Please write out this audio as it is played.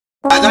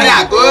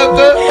Brodashaggi.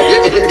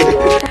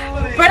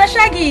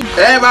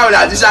 Hey,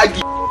 Brodashaggi.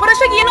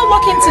 Brodashaggi, you're not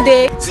working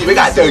today. See, make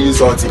I tell you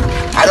something.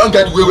 I don't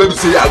get the way we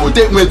say I will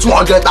take me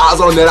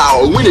 200,000 naira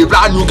or win a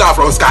brand new car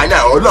from Sky9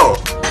 or no.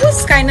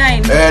 Who's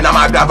Sky9? Now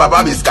my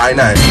grandpapa be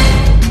Sky9.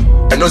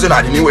 I know say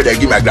na the new way they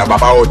give my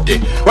grandpapa all day.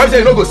 When say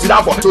you no go sit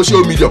down for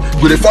social media,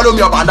 go they follow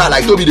me up and down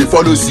like Toby they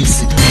follow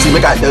CC. See,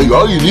 make I tell you,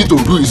 all you need to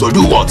do is to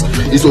do what?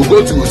 Is to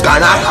go to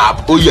Sky9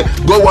 app. Oh yeah,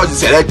 go watch the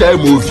selected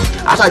movie.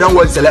 After you don't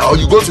watch the select, or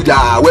you go to their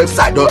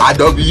website at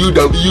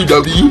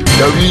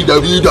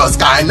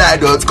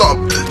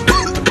www.sky9.com.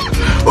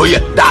 Oh yeah,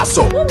 that's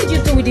all. What would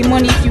you do with the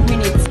money if you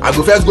win it? I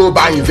go first go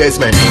buy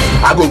investment.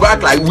 I go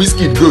back like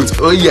whiskey growth.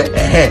 Oh yeah,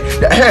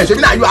 so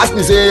now you ask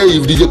me say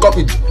if DJ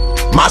Copy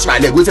match my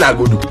leg, wetin I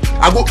go do?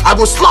 I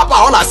go slap her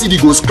all I see the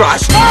go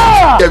scratch.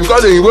 Yeah,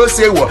 because they will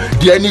say what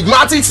the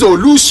enigmatic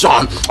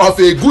solution of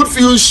a good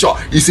future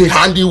is a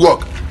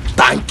handiwork.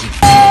 Thank you.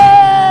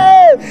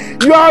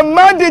 You are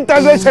mad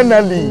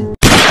internationally.